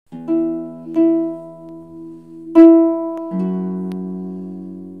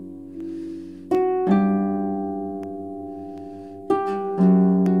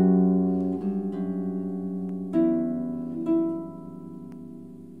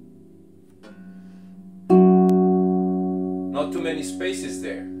not too many spaces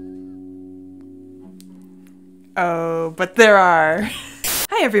there. Oh, but there are.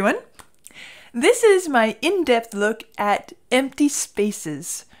 Hi everyone. This is my in-depth look at Empty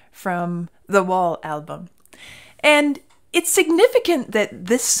Spaces from the Wall album. And it's significant that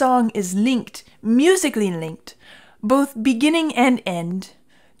this song is linked, musically linked, both beginning and end,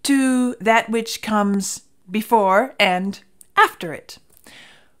 to that which comes before and after it.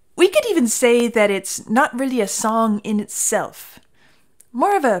 We could even say that it's not really a song in itself,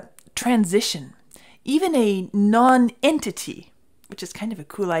 more of a transition, even a non-entity, which is kind of a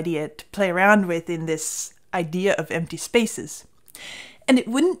cool idea to play around with in this idea of empty spaces. And it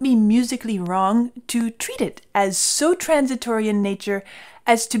wouldn't be musically wrong to treat it as so transitory in nature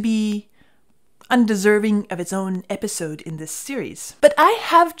as to be undeserving of its own episode in this series. But I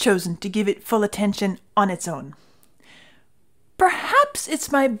have chosen to give it full attention on its own. Perhaps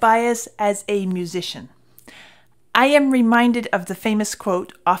it's my bias as a musician. I am reminded of the famous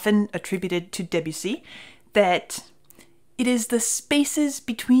quote, often attributed to Debussy, that it is the spaces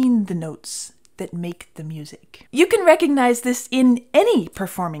between the notes that make the music. You can recognize this in any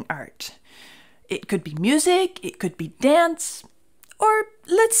performing art. It could be music, it could be dance, or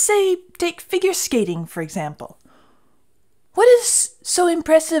let's say take figure skating, for example. What is so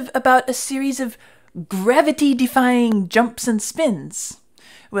impressive about a series of gravity-defying jumps and spins?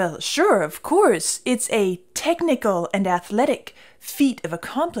 Well, sure, of course, it's a technical and athletic feat of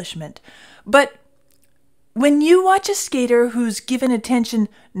accomplishment, but when you watch a skater who's given attention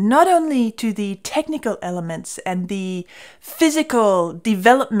not only to the technical elements and the physical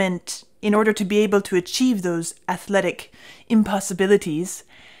development in order to be able to achieve those athletic impossibilities,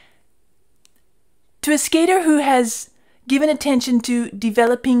 to a skater who has given attention to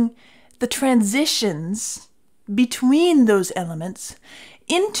developing the transitions between those elements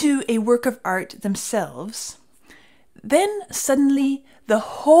into a work of art themselves, then suddenly the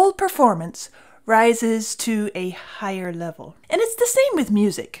whole performance rises to a higher level. And it's the same with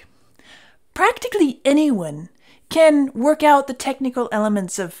music. Practically anyone can work out the technical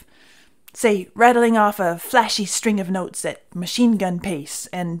elements of, say, rattling off a flashy string of notes at machine gun pace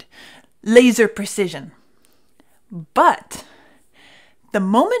and laser precision. But the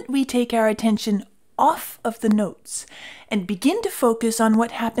moment we take our attention off of the notes and begin to focus on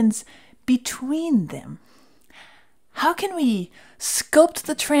what happens between them, how can we sculpt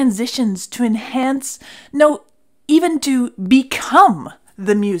the transitions to enhance, no, even to become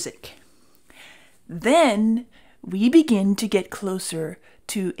the music? Then we begin to get closer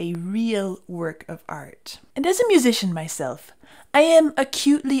to a real work of art. And as a musician myself, I am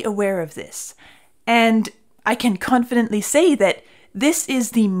acutely aware of this, and I can confidently say that this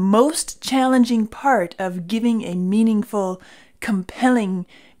is the most challenging part of giving a meaningful, compelling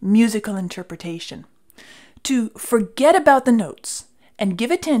musical interpretation. To forget about the notes and give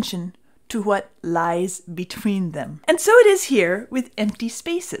attention to what lies between them. And so it is here with Empty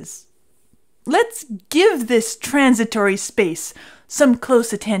Spaces. Let's give this transitory space some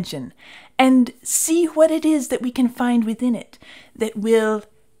close attention and see what it is that we can find within it that will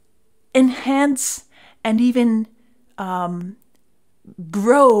enhance and even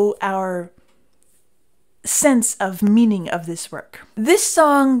grow our sense of meaning of this work. This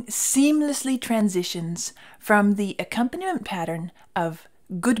song seamlessly transitions from the accompaniment pattern of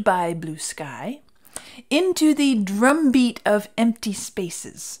Goodbye Blue Sky into the drum beat of Empty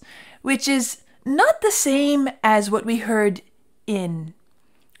Spaces, which is not the same as what we heard in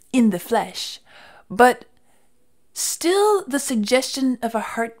the Flesh, but still the suggestion of a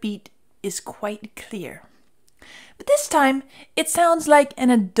heartbeat is quite clear. But this time, it sounds like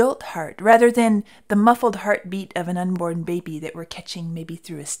an adult heart rather than the muffled heartbeat of an unborn baby that we're catching maybe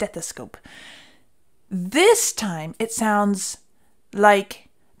through a stethoscope. This time, it sounds like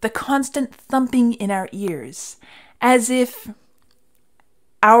the constant thumping in our ears, as if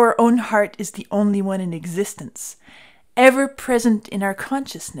our own heart is the only one in existence, ever present in our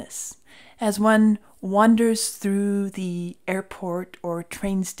consciousness, as one wanders through the airport or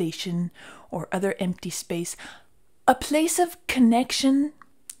train station or other empty space. A place of connection,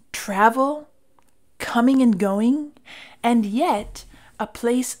 travel, coming and going, and yet a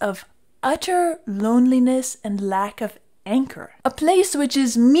place of utter loneliness and lack of anchor. A place which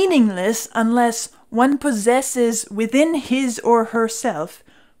is meaningless unless one possesses within his or herself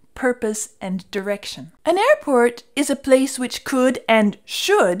purpose and direction. An airport is a place which could and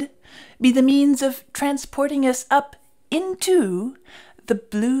should be the means of transporting us up into the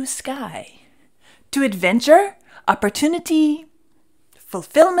blue sky, to adventure, opportunity,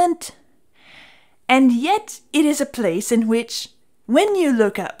 fulfillment, and yet it is a place in which, when you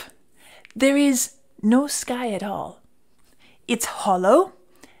look up, there is no sky at all. It's hollow,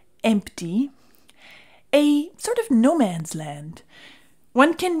 empty, a sort of no man's land.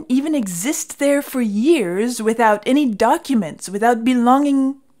 One can even exist there for years without any documents, without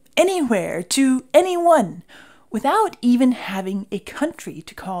belonging anywhere to anyone, without even having a country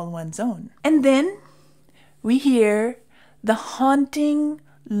to call one's own. And then we hear the haunting,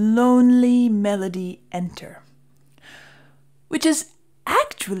 lonely melody enter, which is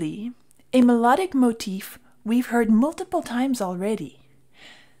actually a melodic motif we've heard multiple times already.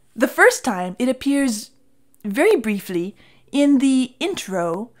 The first time it appears very briefly in the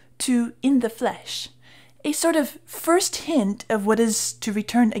intro to In the Flesh, a sort of first hint of what is to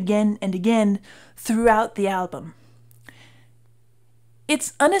return again and again throughout the album.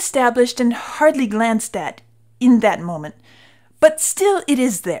 It's unestablished and hardly glanced at in that moment, but still it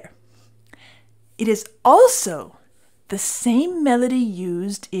is there. It is also the same melody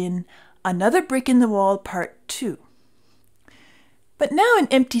used in Another Brick in the Wall Part 2. But now in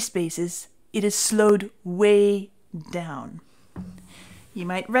Empty Spaces, it is slowed way down. You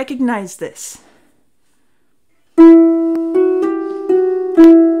might recognize this.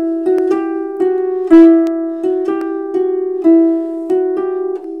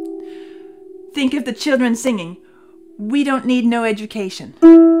 Think of the children singing, "We don't need no education."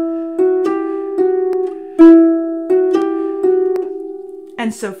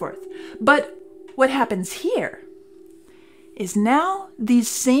 And so forth. But what happens here is now these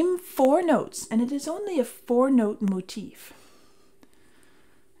same 4 notes, and it is only a 4-note motif.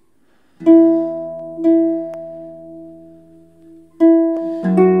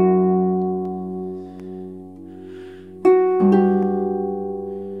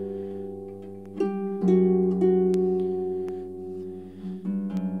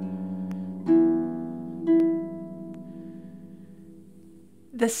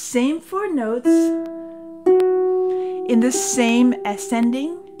 The same 4 notes in the same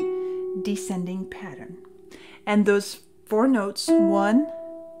ascending, descending pattern. And those 4 notes, 1,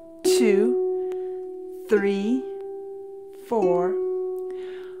 2, 3, 4,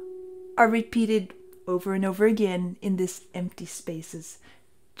 are repeated over and over again in this Empty Spaces,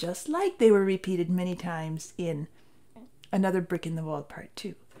 just like they were repeated many times in Another Brick in the Wall Part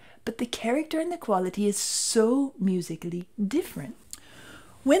 2. But the character and the quality is so musically different.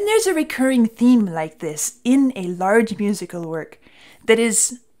 When there's a recurring theme like this in a large musical work, that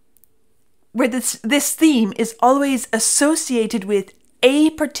is, where this theme is always associated with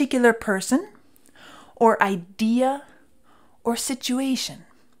a particular person, or idea, or situation,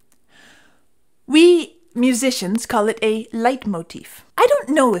 we musicians call it a leitmotif. I don't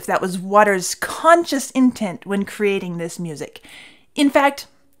know if that was Waters' conscious intent when creating this music. In fact,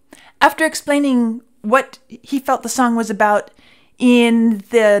 after explaining what he felt the song was about in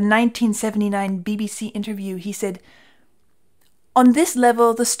the 1979 BBC interview, he said, "On this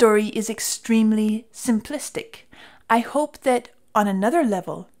level, the story is extremely simplistic. I hope that on another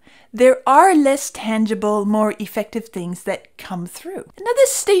level, there are less tangible, more effective things that come through." Now,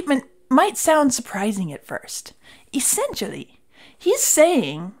 this statement might sound surprising at first. Essentially, he's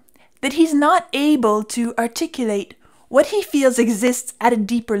saying that he's not able to articulate what he feels exists at a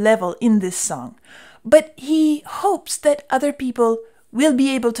deeper level in this song, but he hopes that other people will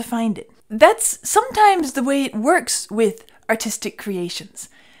be able to find it. That's sometimes the way it works with artistic creations.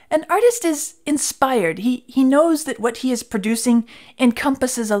 An artist is inspired. He knows that what he is producing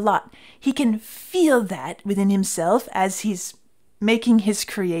encompasses a lot. He can feel that within himself as he's making his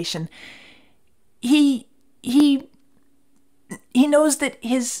creation. He knows that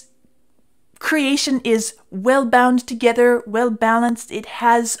his creation is well bound together, well balanced. It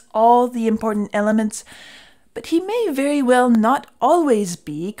has all the important elements, but he may very well not always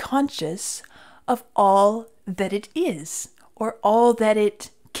be conscious of all that it is or all that it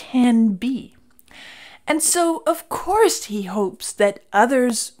can be. And so, of course, he hopes that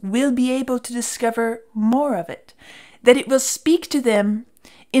others will be able to discover more of it, that it will speak to them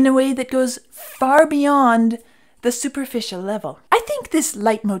in a way that goes far beyond the superficial level. I think this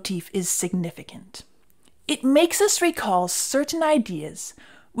leitmotif is significant. It makes us recall certain ideas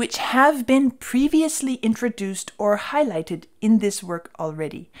which have been previously introduced or highlighted in this work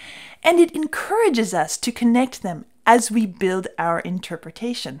already, and it encourages us to connect them as we build our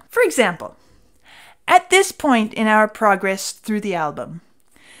interpretation. For example, at this point in our progress through the album,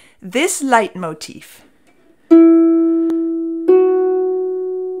 this leitmotif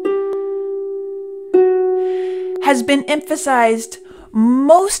has been emphasized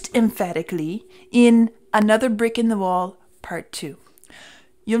most emphatically in Another Brick in the Wall Part 2.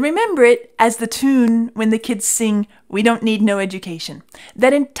 You'll remember it as the tune when the kids sing, "We Don't Need No Education."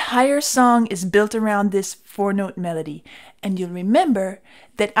 That entire song is built around this 4-note melody. And you'll remember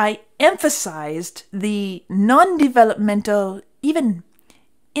that I emphasized the non-developmental, even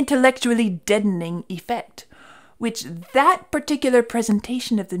intellectually deadening effect, which that particular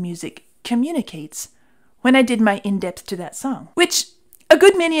presentation of the music communicates when I did my in-depth to that song, which a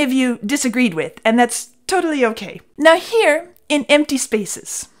good many of you disagreed with, and that's totally okay. Now here, in Empty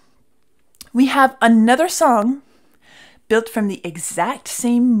Spaces, we have another song built from the exact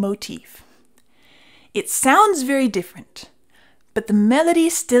same motif. It sounds very different, but the melody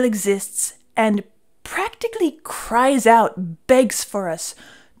still exists and practically cries out, begs for us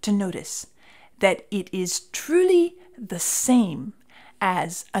to notice that it is truly the same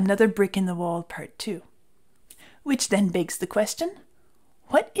as Another Brick in the Wall Part 2. Which then begs the question,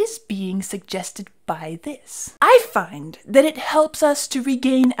 what is being suggested by this? I find that it helps us to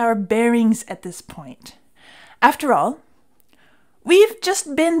regain our bearings at this point. After all, we've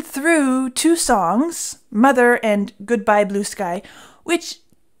just been through 2 songs, Mother and Goodbye Blue Sky, which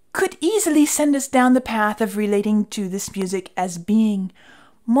could easily send us down the path of relating to this music as being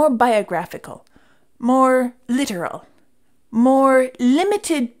more biographical, more literal, more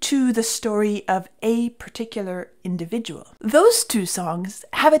limited to the story of a particular individual. Those 2 songs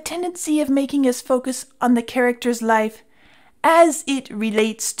have a tendency of making us focus on the character's life as it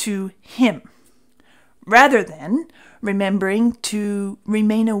relates to him, rather than remembering to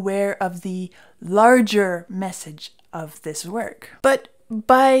remain aware of the larger message of this work. But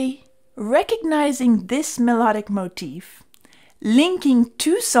by recognizing this melodic motif, linking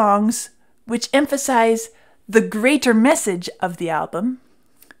 2 songs which emphasize the greater message of the album,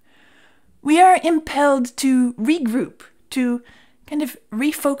 we are impelled to regroup, to kind of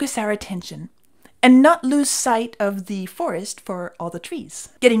refocus our attention, and not lose sight of the forest for all the trees.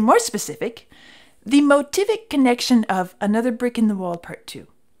 Getting more specific, the motivic connection of Another Brick in the Wall Part 2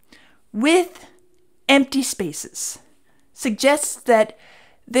 with Empty Spaces suggests that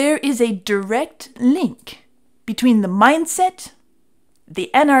there is a direct link between the mindset,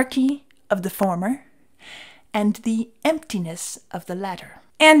 the anarchy of the former, and the emptiness of the latter.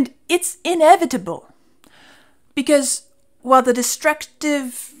 And it's inevitable, because while the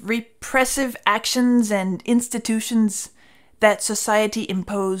destructive, repressive actions and institutions that society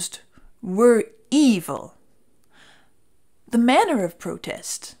imposed were evil, the manner of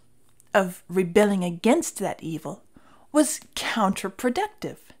protest, of rebelling against that evil, was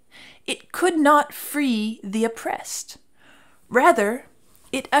counterproductive. It could not free the oppressed. Rather,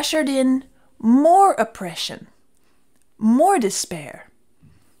 it ushered in more oppression, more despair,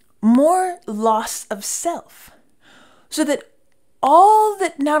 more loss of self, so that all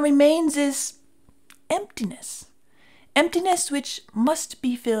that now remains is emptiness. Emptiness which must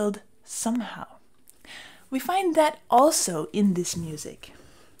be filled somehow. We find that also in this music.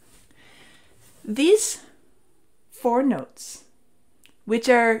 These 4 notes, which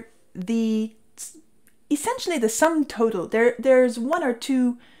are essentially the sum total. There's 1 or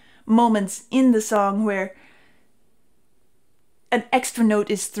 2 moments in the song where an extra note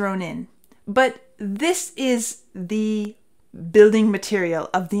is thrown in, but this is the building material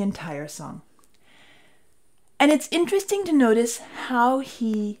of the entire song. And it's interesting to notice how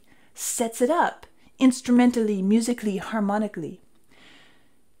he sets it up instrumentally, musically, harmonically.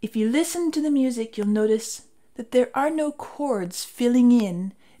 If you listen to the music, you'll notice that there are no chords filling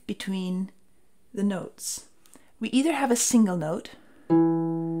in between the notes. We either have a single note,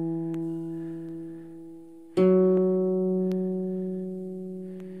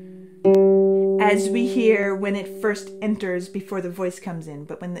 as we hear when it first enters before the voice comes in,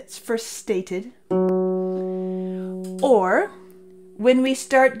 but when it's first stated, or when we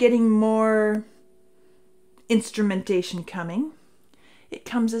start getting more instrumentation coming, it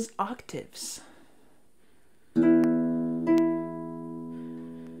comes as octaves.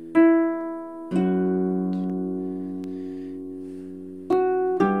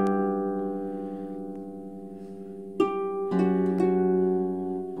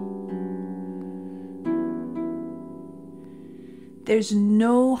 There's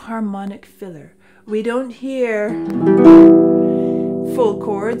no harmonic filler. We don't hear full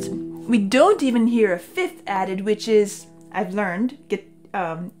chords. We don't even hear a 5th added, which is, I've learned,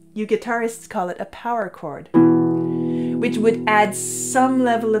 you guitarists call it a power chord, which would add some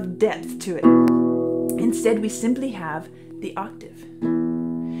level of depth to it. Instead, we simply have the octave.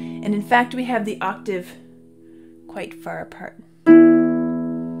 And in fact, we have the octave quite far apart.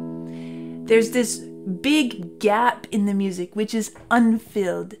 There's this big gap in the music which is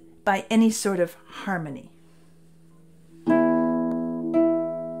unfilled by any sort of harmony.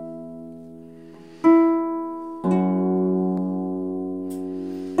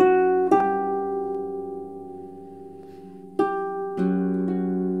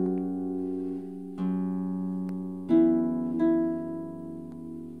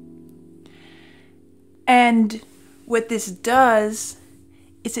 what this does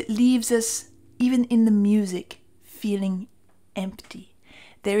is it leaves us, even in the music, feeling empty.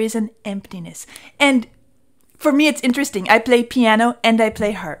 There is an emptiness. And for me, it's interesting. I play piano and I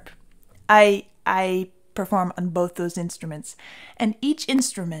play harp. I perform on both those instruments. And each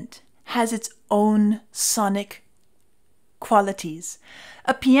instrument has its own sonic qualities.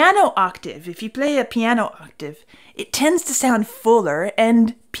 A piano octave, if you play a piano octave, it tends to sound fuller,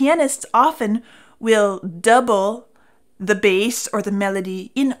 and pianists often will double the bass or the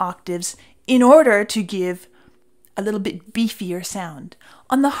melody in octaves in order to give a little bit beefier sound.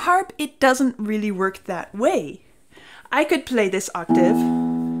 On the harp, it doesn't really work that way. I could play this octave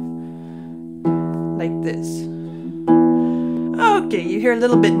like this. Okay, you hear a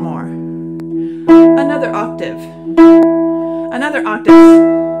little bit more. Another octave. Another octave.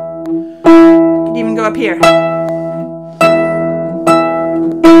 Could even go up here.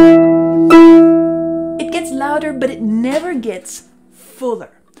 It gets louder, but it never gets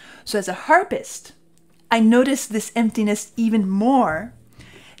fuller. So as a harpist, I notice this emptiness even more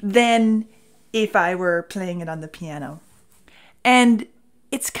than if I were playing it on the piano. And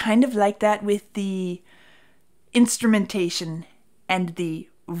it's kind of like that with the instrumentation and the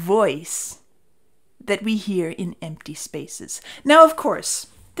voice that we hear in empty spaces. Now, of course,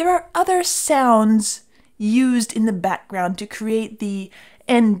 there are other sounds used in the background to create the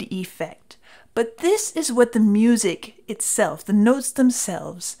end effect. But this is what the music itself, the notes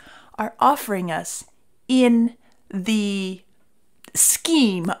themselves, are offering us in the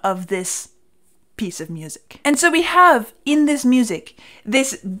scheme of this piece of music. And so we have in this music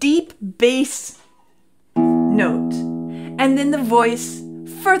this deep bass note, and then the voice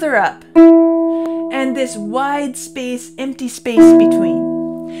further up, and this wide space, empty space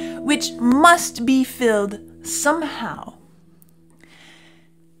between, which must be filled somehow.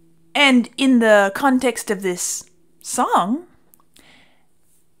 And in the context of this song,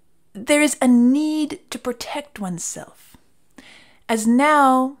 there is a need to protect oneself, as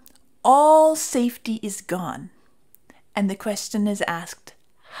now all safety is gone, and the question is asked,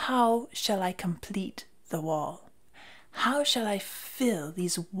 how shall I complete the wall? How shall I fill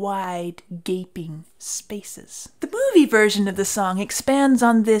these wide, gaping spaces? The movie version of the song expands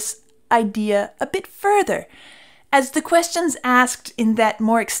on this idea a bit further, as the questions asked in that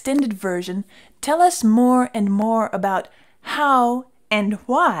more extended version tell us more and more about how and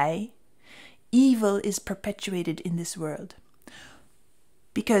why evil is perpetuated in this world.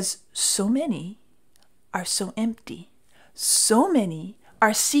 Because so many are so empty. So many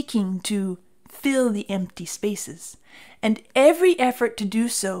are seeking to fill the empty spaces. And every effort to do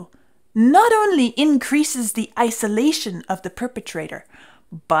so not only increases the isolation of the perpetrator,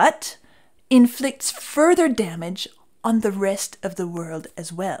 but inflicts further damage on the rest of the world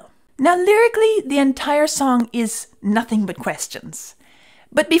as well. Now, lyrically, the entire song is nothing but questions.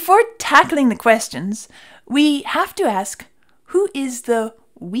 But before tackling the questions, we have to ask, who is the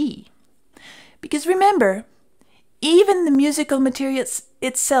we? Because remember, even the musical material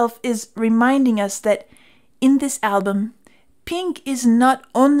itself is reminding us that in this album, Pink is not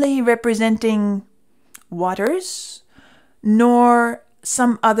only representing Waters, nor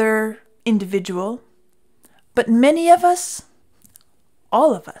some other individual, but many of us,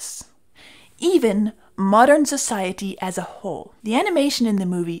 all of us, even modern society as a whole. The animation in the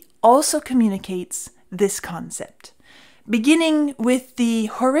movie also communicates this concept, beginning with the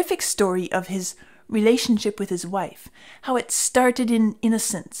horrific story of his relationship with his wife, how it started in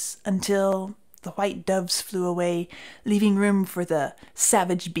innocence until the white doves flew away, leaving room for the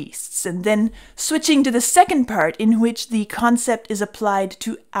savage beasts, and then switching to the second part in which the concept is applied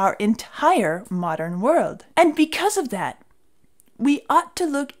to our entire modern world. And because of that, we ought to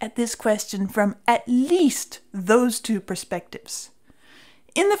look at this question from at least those two perspectives.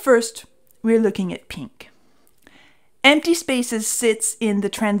 In the first, we're looking at Pink. Empty Spaces sits in the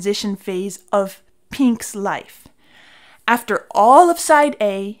transition phase of Pink's life. After all of side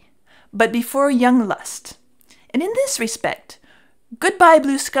A, but before Young Lust. And in this respect, Goodbye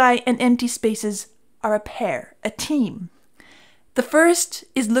Blue Sky and Empty Spaces are a pair, a team. The first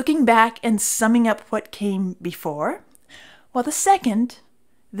is looking back and summing up what came before, while the second,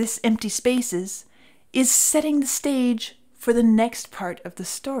 this Empty Spaces, is setting the stage for the next part of the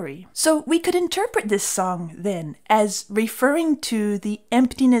story. So we could interpret this song then as referring to the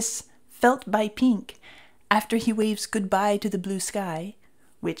emptiness felt by Pink after he waves goodbye to the blue sky,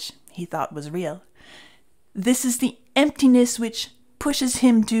 which he thought was real. This is the emptiness which pushes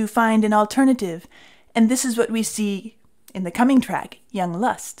him to find an alternative, and this is what we see in the coming track, Young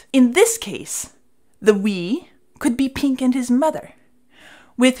Lust. In this case, the we could be Pink and his mother,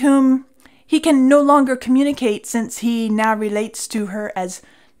 with whom He can no longer communicate since he now relates to her as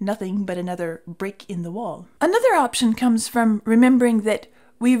nothing but another brick in the wall. Another option comes from remembering that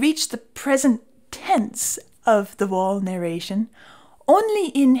we reach the present tense of the wall narration only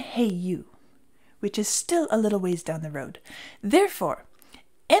in Hey You, which is still a little ways down the road. Therefore,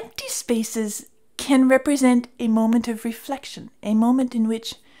 empty spaces can represent a moment of reflection, a moment in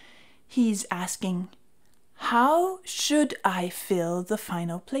which he's asking, how should I fill the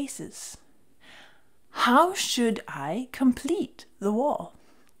final places? How should I complete the wall?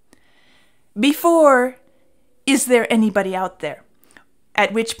 Before, is there anybody out there?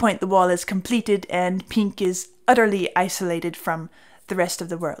 At which point the wall is completed and Pink is utterly isolated from the rest of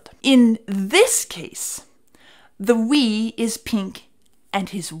the world. In this case, the we is Pink and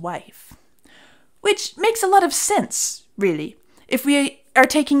his wife, which makes a lot of sense, really, if we are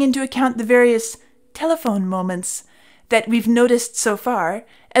taking into account the various telephone moments that we've noticed so far,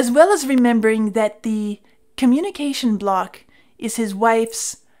 as well as remembering that the communication block is his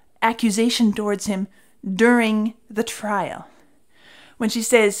wife's accusation towards him during the trial. When she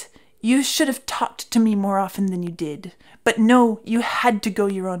says, you should have talked to me more often than you did, but no, you had to go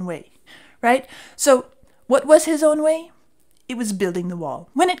your own way, right? So what was his own way? It was building the wall.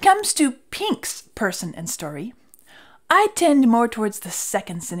 When it comes to Pink's person and story, I tend more towards the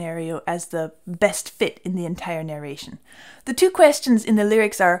second scenario as the best fit in the entire narration. The two questions in the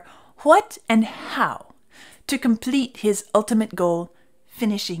lyrics are what and how to complete his ultimate goal,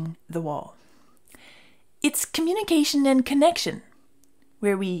 finishing the wall. It's communication and connection,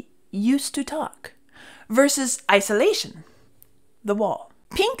 where we used to talk, versus isolation, the wall.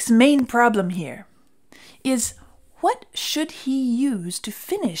 Pink's main problem here is what should he use to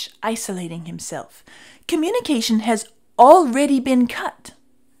finish isolating himself? Communication has already been cut.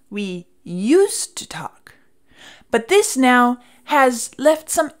 We used to talk. But this now has left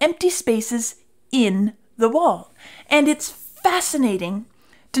some empty spaces in the wall. And it's fascinating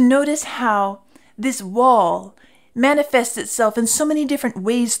to notice how this wall manifests itself in so many different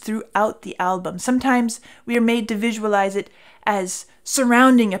ways throughout the album. Sometimes we are made to visualize it as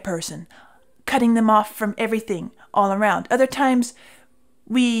surrounding a person, cutting them off from everything all around. Other times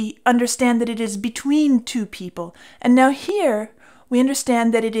we understand that it is between two people. And now here we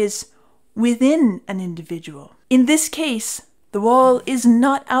understand that it is within an individual. In this case, the wall is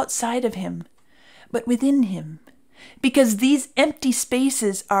not outside of him, but within him. Because these empty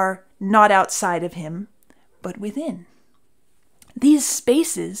spaces are not outside of him, but within. These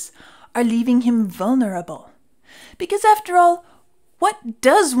spaces are leaving him vulnerable. Because after all, what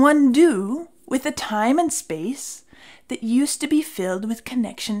does one do with the time and space that used to be filled with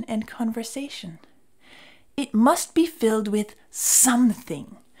connection and conversation? It must be filled with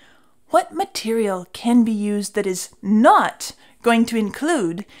something. What material can be used that is not going to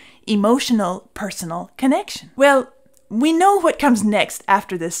include emotional, personal connection? Well, we know what comes next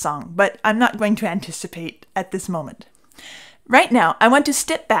after this song, but I'm not going to anticipate at this moment. Right now, I want to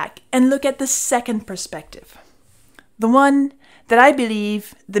step back and look at the second perspective. The one that I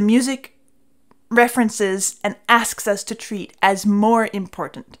believe the music references and asks us to treat as more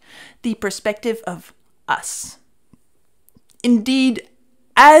important. The perspective of us. Indeed,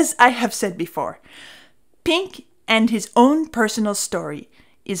 as I have said before, Pink and his own personal story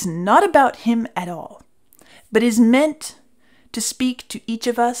is not about him at all, but is meant to speak to each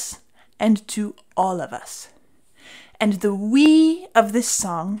of us and to all of us. And the we of this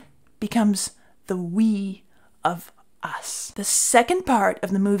song becomes the we of us. The second part of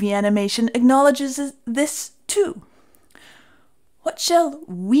the movie animation acknowledges this too. What shall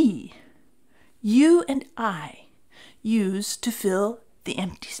we, you and I, use to fill the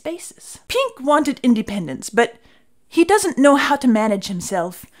empty spaces? Pink wanted independence, but he doesn't know how to manage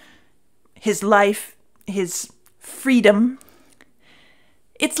himself, his life, his freedom.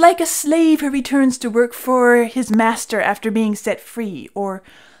 It's like a slave who returns to work for his master after being set free, or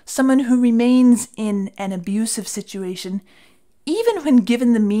someone who remains in an abusive situation even when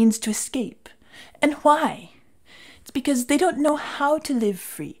given the means to escape. And why? It's because they don't know how to live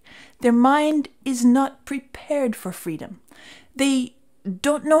free. Their mind is not prepared for freedom. They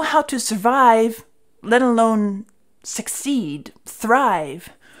don't know how to survive, let alone succeed, thrive,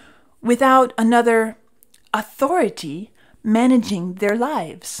 without another authority managing their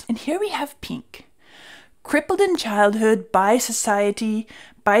lives. And here we have Pink, crippled in childhood by society,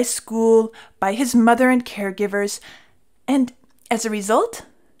 by school, by his mother and caregivers, and as a result,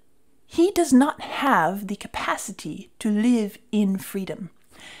 he does not have the capacity to live in freedom.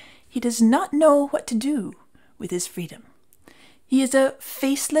 He does not know what to do with his freedom. He is a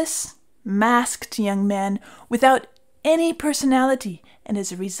faceless, masked young man without any personality, and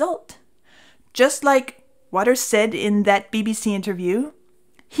as a result, Just like Waters said in that BBC interview,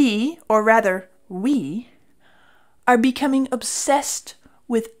 he, or rather we, are becoming obsessed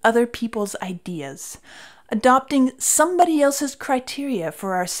with other people's ideas, adopting somebody else's criteria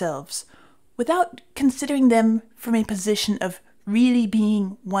for ourselves, without considering them from a position of really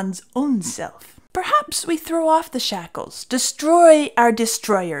being one's own self. Perhaps we throw off the shackles, destroy our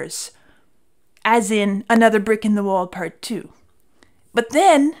destroyers, as in Another Brick in the Wall Part 2. But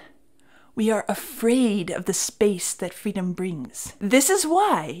then we are afraid of the space that freedom brings. This is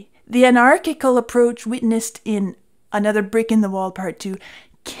why the anarchical approach witnessed in Another Brick in the Wall Part 2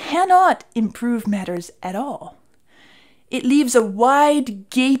 cannot improve matters at all. It leaves a wide,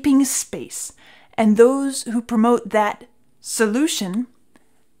 gaping space, and those who promote that solution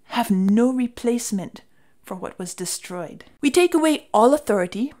have no replacement for what was destroyed. We take away all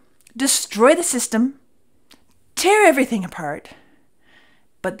authority, destroy the system, tear everything apart,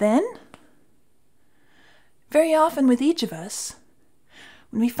 but then, very often with each of us,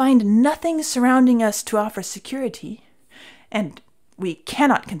 when we find nothing surrounding us to offer security, and we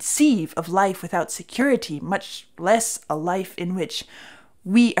cannot conceive of life without security, much less a life in which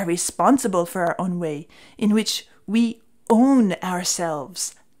we are responsible for our own way, in which we own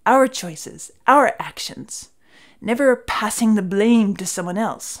ourselves, our choices, our actions, never passing the blame to someone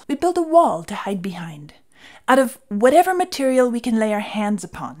else. We build a wall to hide behind, out of whatever material we can lay our hands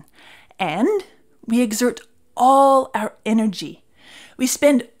upon, and we exert all our energy. We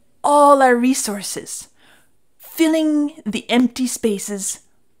spend all our resources filling the empty spaces,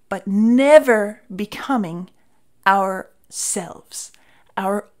 but never becoming ourselves,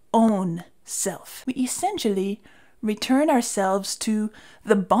 our own self. We essentially return ourselves to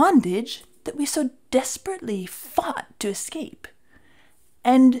the bondage that we so desperately fought to escape.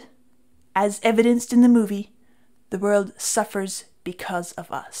 And, as evidenced in the movie, the world suffers because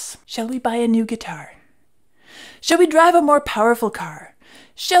of us. Shall we buy a new guitar? Shall we drive a more powerful car?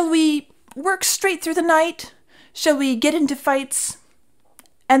 Shall we work straight through the night? Shall we get into fights?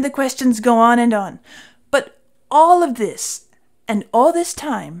 And the questions go on and on. But all of this, and all this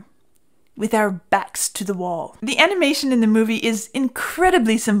time, with our backs to the wall. The animation in the movie is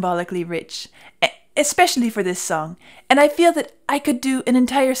incredibly symbolically rich, especially for this song, and I feel that I could do an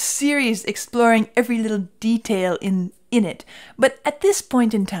entire series exploring every little detail in it. But at this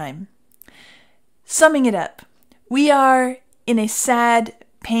point in time, summing it up, we are in a sad,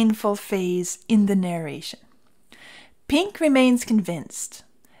 painful phase in the narration. Pink remains convinced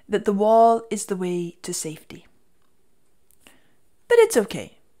that the wall is the way to safety. But it's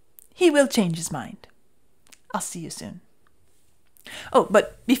okay. He will change his mind. I'll see you soon. Oh,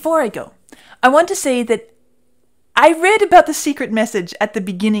 but before I go, I want to say that I read about the secret message at the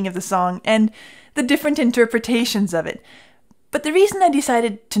beginning of the song and the different interpretations of it. But the reason I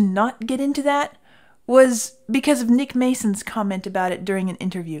decided to not get into that was because of Nick Mason's comment about it during an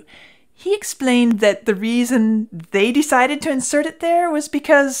interview. He explained that the reason they decided to insert it there was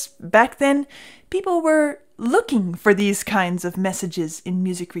because back then people were looking for these kinds of messages in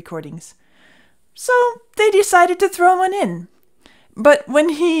music recordings. So they decided to throw one in. But when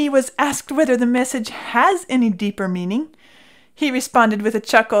he was asked whether the message has any deeper meaning, he responded with a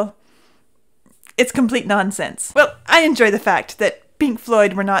chuckle, "It's complete nonsense." Well, I enjoy the fact that Pink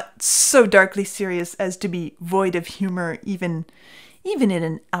Floyd were not so darkly serious as to be void of humor even in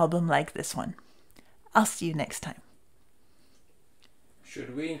an album like this one. I'll see you next time.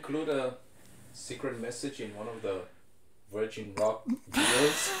 Should we include a secret message in one of the Virgin Rock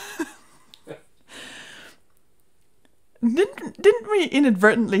videos? Didn't we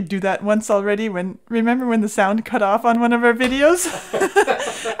inadvertently do that once already? Remember when the sound cut off on one of our videos?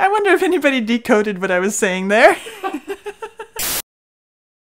 I wonder if anybody decoded what I was saying there.